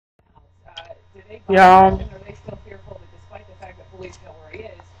Yeah.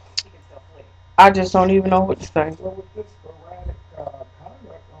 I just don't even know what to say.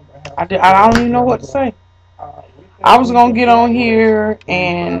 I don't even know what to say. I was gonna get on here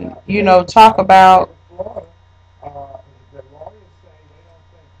and talk about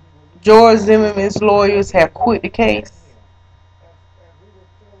George Zimmerman's lawyers have quit the case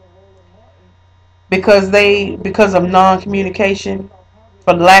because of non-communication,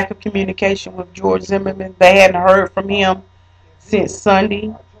 for lack of communication with George Zimmerman. They hadn't heard from him since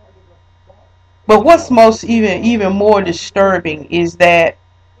Sunday. But what's most even more disturbing is that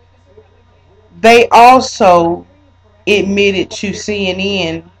they also admitted to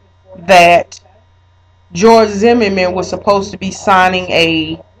CNN that George Zimmerman was supposed to be signing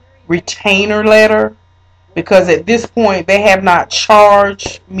a retainer letter because at this point they have not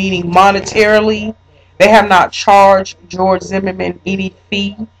charged, meaning monetarily, they have not charged George Zimmerman any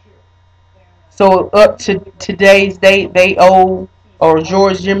fee. So up to today's date, they owe, or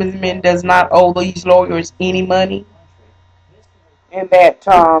George Zimmerman does not owe these lawyers any money. And that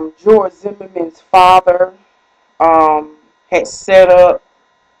George Zimmerman's father had set up,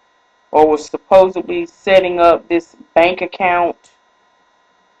 or was supposedly setting up, this bank account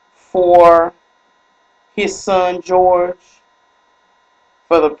for his son George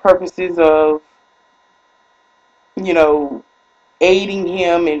for the purposes of, you know, aiding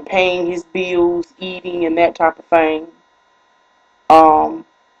him and paying his bills, eating, and that type of thing. Um,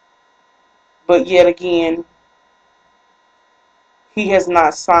 but yet again, he has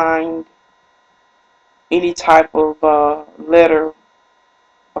not signed any type of letter,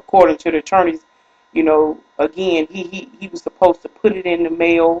 according to the attorneys. Again, he was supposed to put it in the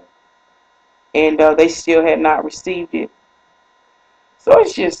mail, and they still had not received it. So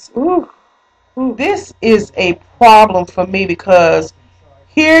it's just, ooh. This is a problem for me because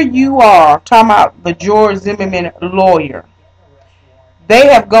here you are talking about the George Zimmerman lawyer. They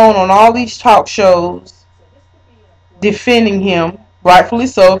have gone on all these talk shows defending him, rightfully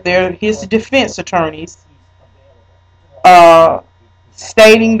so. They're his defense attorneys, uh,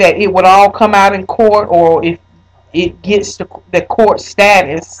 stating that it would all come out in court, or if it gets the court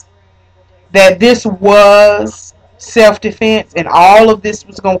status, that this was self-defense and all of this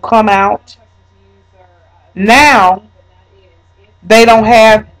was going to come out. Now they don't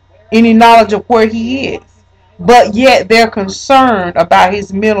have any knowledge of where he is, but yet they're concerned about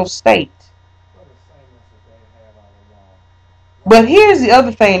his mental state. But here's the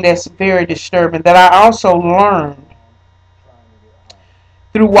other thing that's very disturbing that I also learned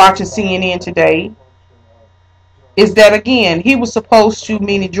through watching CNN today, is that again, he was supposed to,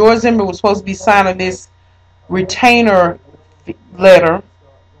 meaning George Zimmerman was supposed to be signing this retainer letter.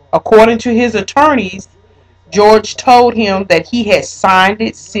 According to his attorneys, George told him that he had signed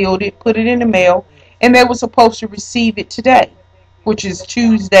it, sealed it, put it in the mail, and they were supposed to receive it today, which is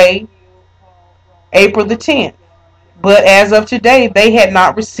Tuesday, April the 10th. But as of today, they had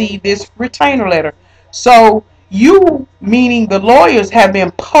not received this retainer letter. So you, meaning the lawyers, have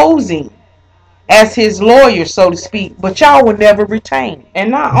been posing as his lawyers, so to speak, but y'all were never retained.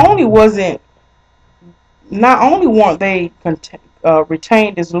 And not only weren't they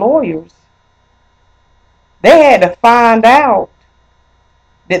retained as lawyers, they had to find out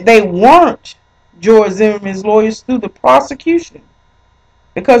that they weren't George Zimmerman's lawyers through the prosecution,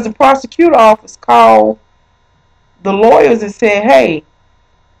 because the prosecutor office called the lawyers and said, "Hey,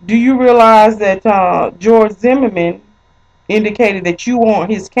 do you realize that George Zimmerman indicated that you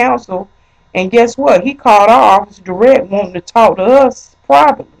want his counsel?" And guess what? He called our office direct, wanting to talk to us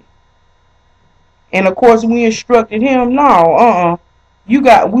privately. And of course, we instructed him, "No,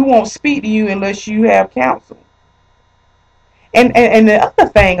 we won't speak to you unless you have counsel." And the other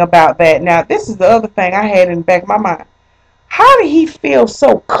thing about that, now this is the other thing I had in the back of my mind. How did he feel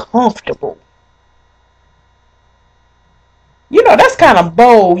so comfortable? That's kind of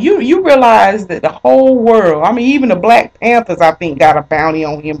bold. You realize that the whole world, I mean, even the Black Panthers, I think, got a bounty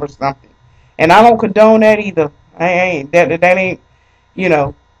on him or something. And I don't condone that either. I ain't that ain't, you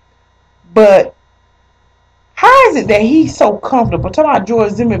know. But how is it that he's so comfortable? Talking about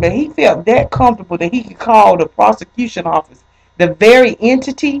George Zimmerman, he felt that comfortable that he could call the prosecution office, the very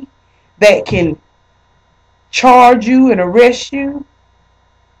entity that can charge you and arrest you.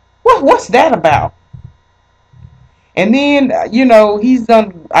 What's that about? And then, he's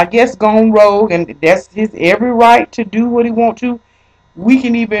done, I guess, gone rogue, and that's his every right to do what he want to. We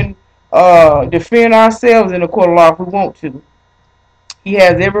can even defend ourselves in the court of law if we want to. He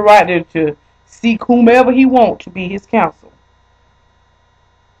has every right to seek whomever he wants to be his counsel.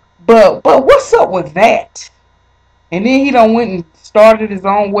 But what's up with that? And then he done went and started his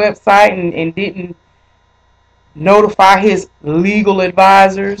own website and didn't notify his legal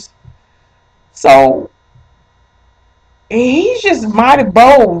advisors. So he's just mighty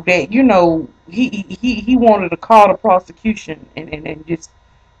bold that, you know, he wanted to call the prosecution and just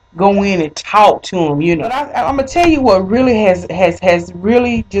go in and talk to him, you know. But I'm gonna tell you what really has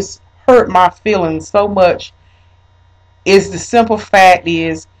really just hurt my feelings so much is the simple fact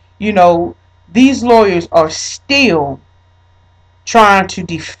is, you know, these lawyers are still trying to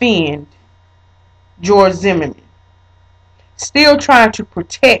defend George Zimmerman, still trying to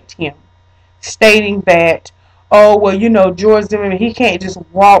protect him, stating that, oh, well, you know, George Zimmerman, he can't just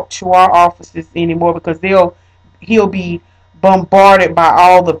walk to our offices anymore because he'll be bombarded by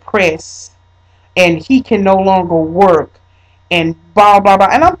all the press and he can no longer work and blah, blah, blah.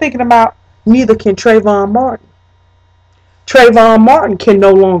 And I'm thinking about, neither can Trayvon Martin. Trayvon Martin can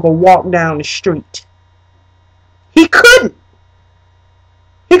no longer walk down the street. He couldn't.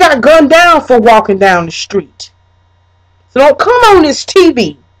 He got gunned down for walking down the street. So don't come on this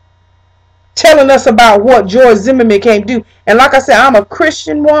TV telling us about what George Zimmerman can't do. And like I said, I'm a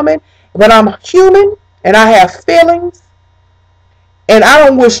Christian woman, but I'm human and I have feelings. And I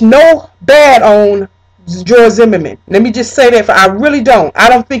don't wish no bad on George Zimmerman. Let me just say that, I really don't. I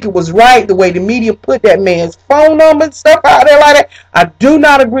don't think it was right the way the media put that man's phone number and stuff out there like that. I do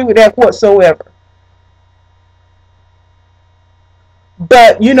not agree with that whatsoever.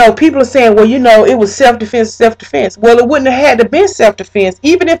 But, you know, people are saying, well, you know, it was self-defense, self-defense. Well, it wouldn't have had to be self-defense,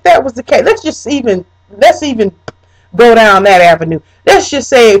 even if that was the case. Let's even go down that avenue. Let's just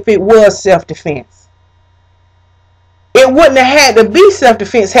say if it was self-defense. It wouldn't have had to be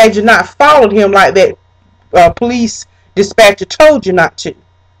self-defense had you not followed him like that police dispatcher told you not to.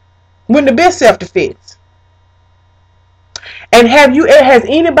 Wouldn't have been self-defense. And has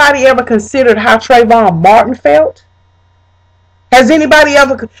anybody ever considered how Trayvon Martin felt? Has anybody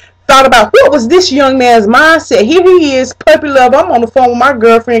ever thought about what was this young man's mindset? Here he is, puppy love. I'm on the phone with my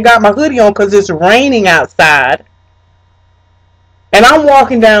girlfriend, got my hoodie on because it's raining outside. And I'm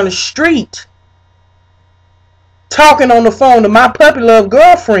walking down the street talking on the phone to my puppy love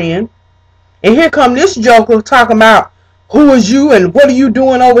girlfriend. And here come this joker talking about who is you and what are you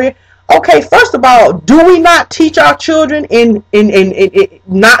doing over here? Okay, first of all, do we not teach our children in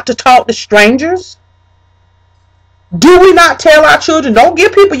not to talk to strangers? Do we not tell our children, don't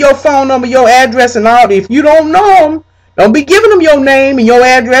give people your phone number, your address and all that. If you don't know them, don't be giving them your name and your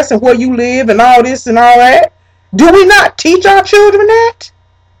address and where you live and all this and all that. Do we not teach our children that?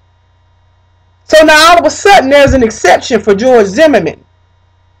 So now all of a sudden there's an exception for George Zimmerman.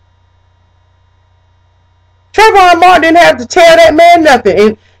 Trayvon Martin didn't have to tell that man nothing.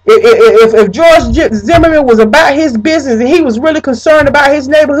 And if George Zimmerman was about his business and he was really concerned about his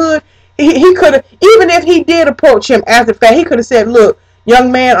neighborhood, he could have, even if he did approach him after the fact, he could have said, look,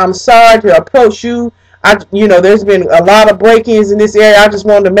 young man, I'm sorry to approach you. You know, there's been a lot of break-ins in this area. I just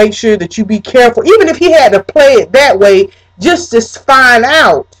wanted to make sure that you be careful. Even if he had to play it that way, just to find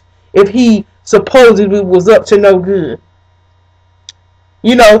out if he supposedly was up to no good.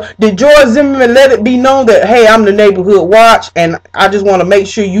 You know, did George Zimmerman let it be known that, hey, I'm the neighborhood watch, and I just want to make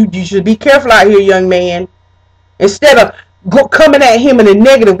sure you should be careful out here, young man. Instead of coming at him in a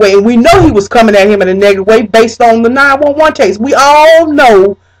negative way, and we know he was coming at him in a negative way based on the 911 tapes. We all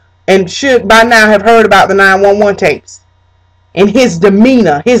know and should by now have heard about the 911 tapes and his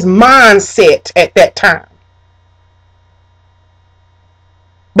demeanor, his mindset at that time.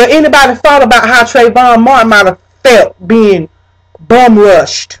 But anybody thought about how Trayvon Martin might have felt being bum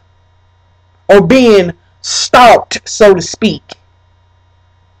rushed or being stalked, so to speak,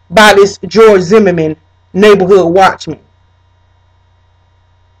 by this George Zimmerman neighborhood watchman?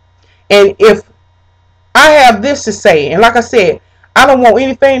 And if I have this to say, and like I said, I don't want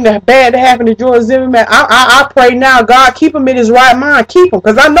anything bad to happen to George Zimmerman. I pray now, God, keep him in his right mind. Keep him,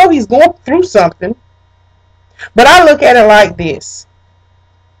 because I know he's going through something. But I look at it like this.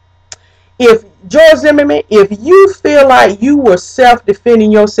 If George Zimmerman, if you feel like you were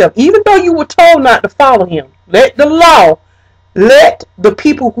self-defending yourself, even though you were told not to follow him, let the law, let the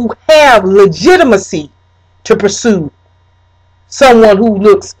people who have legitimacy to pursue someone who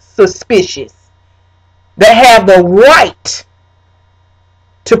looks suspicious, that have the right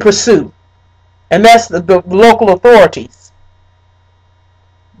to pursue, and that's the local authorities.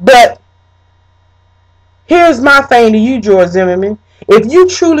 But here's my thing to you, George Zimmerman. If you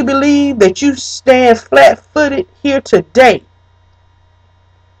truly believe that you stand flat-footed here today,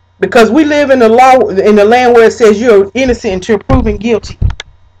 because we live in the land where it says you're innocent until proven guilty,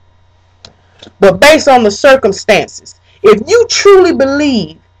 but based on the circumstances, if you truly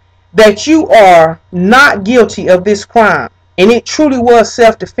believe that you are not guilty of this crime, and it truly was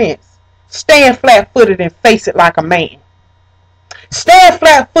self-defense, stand flat-footed and face it like a man. Stand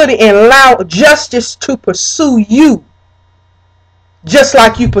flat-footed and allow justice to pursue you, just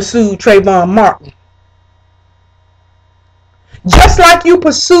like you pursued Trayvon Martin. Just like you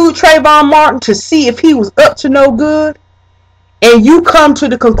pursued Trayvon Martin to see if he was up to no good, and you come to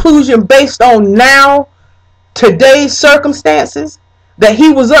the conclusion based on today's circumstances, that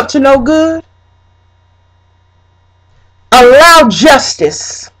he was up to no good. Allow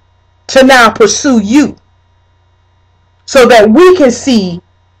justice to now pursue you, so that we can see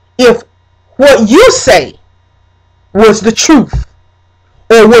if what you say was the truth,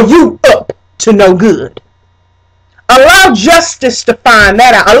 or were you up to no good. Allow justice to find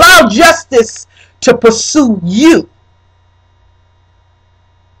that out. Allow justice to pursue you.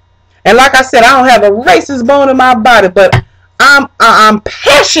 And like I said, I don't have a racist bone in my body, but I'm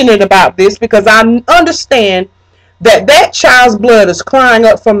passionate about this because I understand that child's blood is crying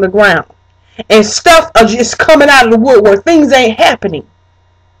up from the ground, and stuff are just coming out of the woodwork. Things ain't happening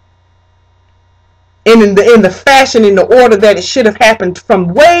in the fashion, in the order that it should have happened from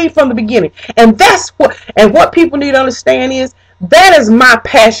the beginning. And what people need to understand is that is my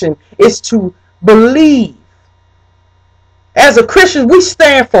passion, is to believe. As a Christian, we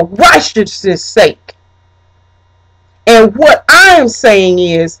stand for righteousness' sake. And what I am saying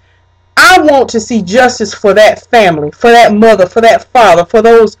is, I want to see justice for that family, for that mother, for that father, for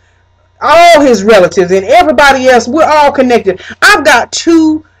all his relatives and everybody else. We're all connected. I've got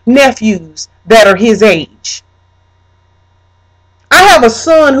 2 nephews that are his age. I have a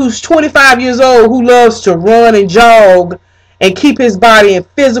son who's 25 years old who loves to run and jog and keep his body in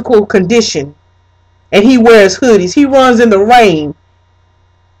physical condition. And he wears hoodies. He runs in the rain.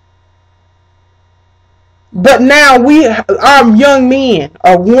 But now our young men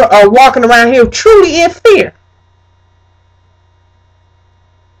are walking around here truly in fear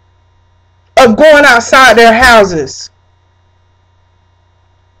of going outside their houses,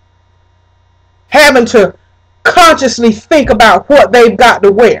 having to consciously think about what they've got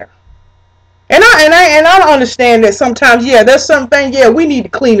to wear. And I understand that sometimes, there's some things, we need to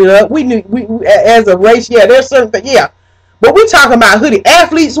clean it up. We as a race, there's certain things, But we talking about hoodie.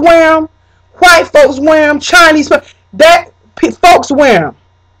 Athletes wear them, white folks wear them, Chinese folks wear them.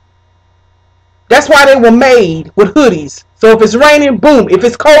 That's why they were made with hoodies. So if it's raining, boom. If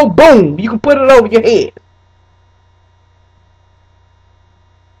it's cold, boom. You can put it over your head.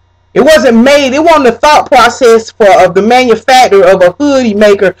 It wasn't the thought process of the manufacturer of a hoodie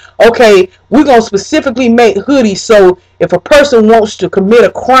maker. Okay, we're going to specifically make hoodies so if a person wants to commit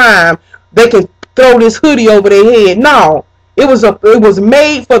a crime, they can throw this hoodie over their head. No, it was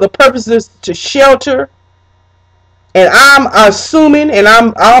made for the purposes to shelter. And I'm assuming, and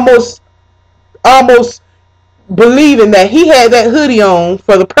I'm almost believing that he had that hoodie on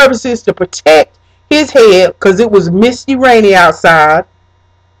for the purposes to protect his head, because it was misty, rainy outside.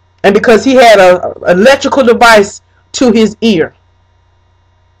 And because he had an electrical device to his ear.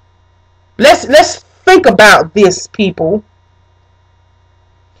 Let's think about this, people.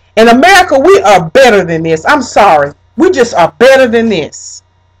 In America, we are better than this. I'm sorry. We just are better than this.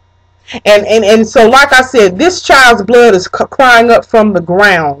 And so, like I said, this child's blood is crying up from the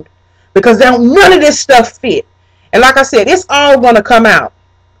ground because none of this stuff fit. And like I said, it's all going to come out.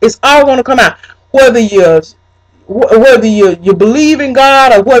 It's all going to come out. Whether you believe in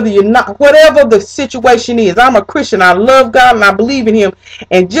God or whether you're not, whatever the situation is. I'm a Christian. I love God and I believe in Him.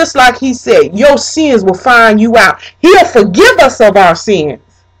 And just like He said, your sins will find you out. He'll forgive us of our sins.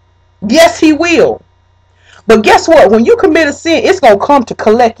 Yes, He will. But guess what? When you commit a sin, it's going to come to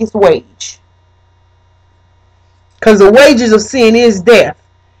collect its wage. Because the wages of sin is death.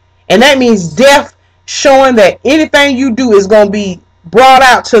 And that means death, showing that anything you do is going to be brought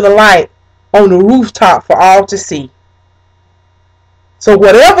out to the light on the rooftop for all to see. So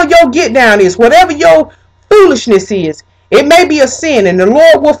whatever your get down is, whatever your foolishness is, it may be a sin and the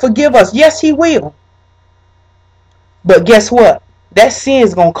Lord will forgive us. Yes, He will. But guess what? That sin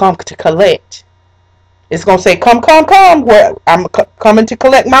is going to come to collect. It's going to say, come. Well, I'm coming to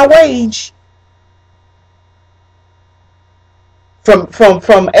collect my wage.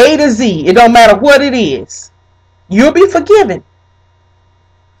 From A to Z. It don't matter what it is. You'll be forgiven.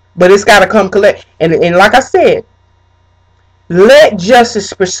 But it's got to come collect. And like I said, let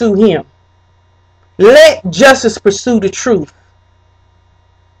justice pursue him. Let justice pursue the truth.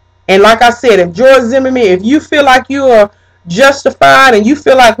 And like I said, if George Zimmerman, if you feel like you are justified and you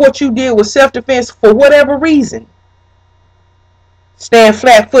feel like what you did was self-defense for whatever reason, stand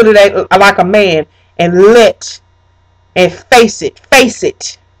flat-footed like a man and face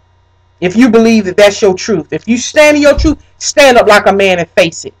it. If you believe that that's your truth. If you stand in your truth, stand up like a man and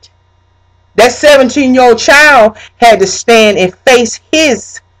face it. That 17-year-old child had to stand and face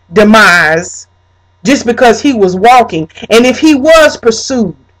his demise just because he was walking. And if he was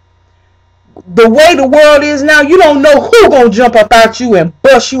pursued, the way the world is now, you don't know who gonna jump up out you and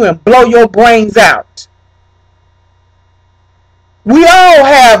bust you and blow your brains out. We all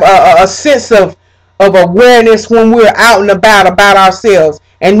have a sense of awareness when we're out and about ourselves.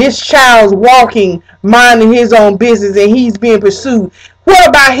 And this child's walking, minding his own business, and he's being pursued. What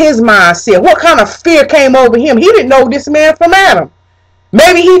about his mindset? What kind of fear came over him? He didn't know this man from Adam.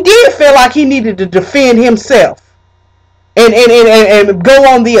 Maybe he did feel like he needed to defend himself and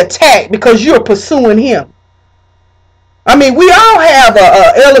go on the attack because you're pursuing him. I mean, we all have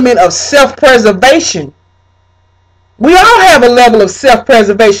an element of self-preservation. We all have a level of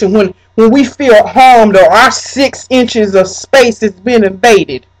self-preservation when we feel harmed or our 6 inches of space has been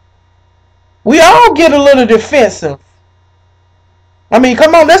invaded. We all get a little defensive. I mean,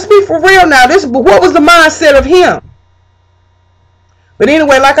 come on, let's be for real now. What was the mindset of him? But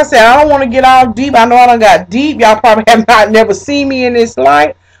anyway, like I said, I don't want to get all deep. I know I done got deep. Y'all probably have never seen me in this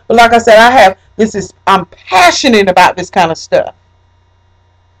light. But like I said, I'm passionate about this kind of stuff.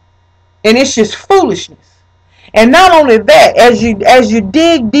 And it's just foolishness. And not only that, as you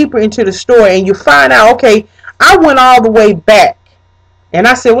dig deeper into the story and you find out, okay, I went all the way back. And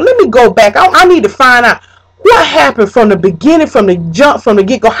I said, well, let me go back. I need to find out what happened from the beginning, from the jump, from the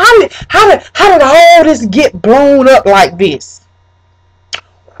get-go. How did all this get blown up like this?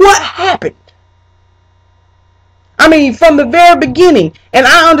 What happened? I mean, from the very beginning, and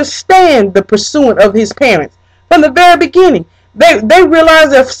I understand the pursuit of his parents. From the very beginning, they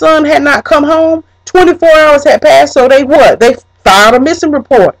realized their son had not come home. 24 hours had passed, so they filed a missing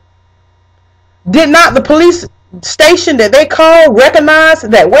report. Did not the police station that they called recognize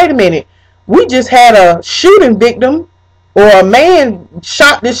that, wait a minute, we just had a shooting victim, or a man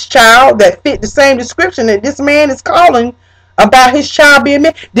shot this child that fit the same description that this man is calling about his child being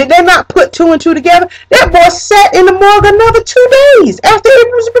missing? Did they not put 2 and 2 together? That boy sat in the morgue another 2 days after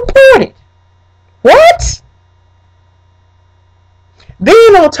it was reported. What?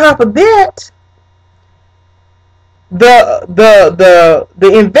 Then on top of that, the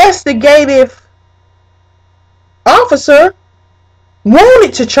investigative officer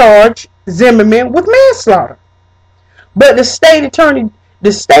wanted to charge Zimmerman with manslaughter, but the state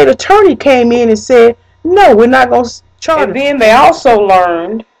attorney came in and said, no, we're not going to charge him. And then they also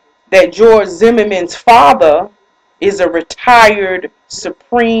learned that George Zimmerman's father is a retired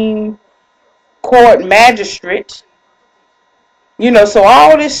Supreme Court magistrate. So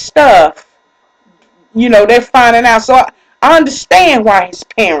all this stuff, they're finding out. So I understand why his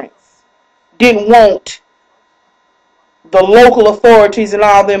parents didn't want the local authorities and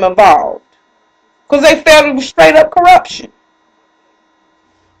all them involved, because they felt it was straight up corruption.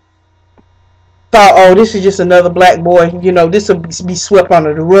 Thought, oh, this is just another black boy, this will be swept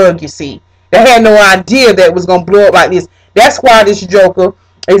under the rug, you see. They had no idea that it was going to blow up like this. That's why this joker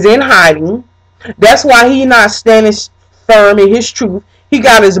is in hiding. That's why he's not standing firm in his truth. He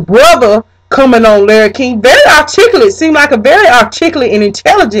got his brother coming on Larry King. Very articulate. Seemed like a very articulate and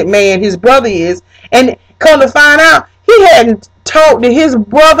intelligent man his brother is. And come to find out, he hadn't talked to his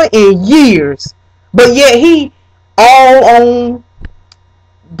brother in years. But yet he all on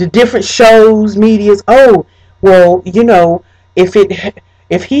the different shows, medias. Oh, well, if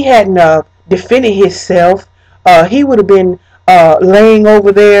he hadn't defended himself, he would have been laying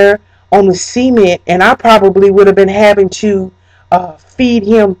over there on the cement, and I probably would have been having to feed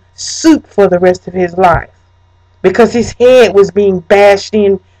him soup for the rest of his life because his head was being bashed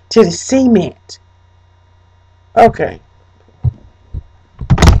into the cement. Okay.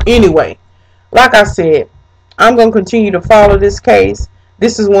 Anyway, like I said, I'm going to continue to follow this case.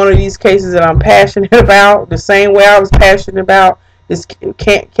 This is one of these cases that I'm passionate about, the same way I was passionate about this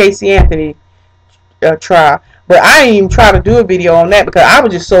Casey Anthony trial. But I didn't even try to do a video on that because I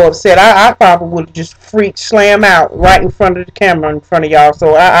was just so upset. I probably would have just slam out right in front of the camera in front of y'all.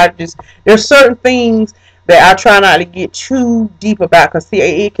 So there's certain things that I try not to get too deep about because, see,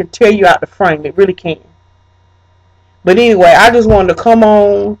 it can tear you out the frame. It really can. But anyway, I just wanted to come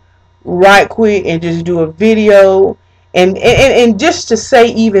on right quick and just do a video. And just to say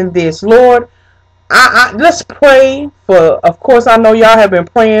even this, Lord, let's pray for, of course, I know y'all have been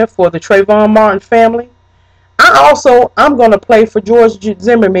praying for the Trayvon Martin family. I'm going to pray for George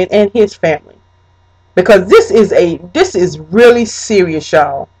Zimmerman and his family. Because this is really serious,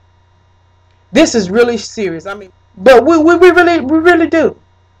 y'all. This is really serious. I mean, but we really do.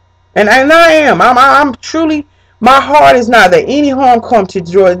 And I am. I'm truly My heart is not that any harm come to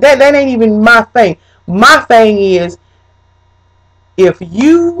George. That ain't even my thing. My thing is, if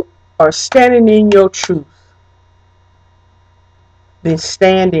you are standing in your truth, then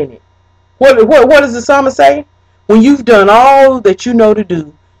stand in it. What does the psalmist say? When you've done all that you know to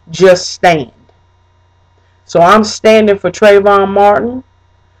do, just stand. So I'm standing for Trayvon Martin.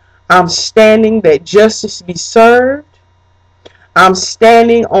 I'm standing that justice be served. I'm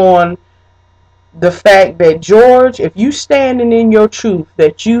standing on the fact that, George, if you standing in your truth,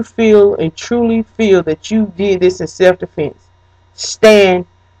 that you feel and truly feel that you did this in self-defense, stand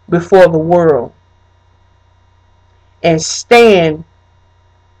before the world and stand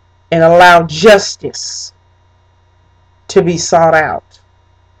and allow justice to be sought out.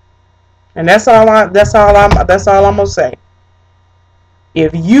 And that's all I'm gonna say.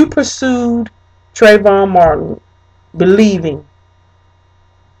 If you pursued Trayvon Martin believing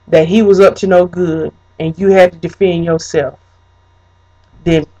that he was up to no good and you had to defend yourself,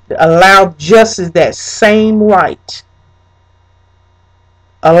 then allow justice that same right.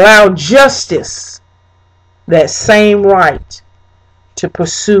 Allow justice that same right to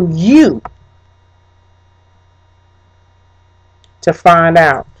pursue you to find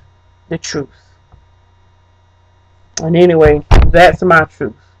out the truth. And anyway, that's my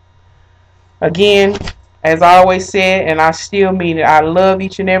truth. Again, as I always said, and I still mean it, I love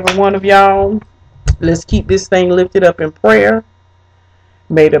each and every one of y'all. Let's keep this thing lifted up in prayer.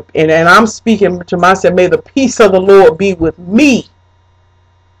 And I'm speaking to myself, may the peace of the Lord be with me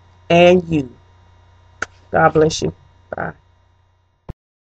and you. God bless you. Bye.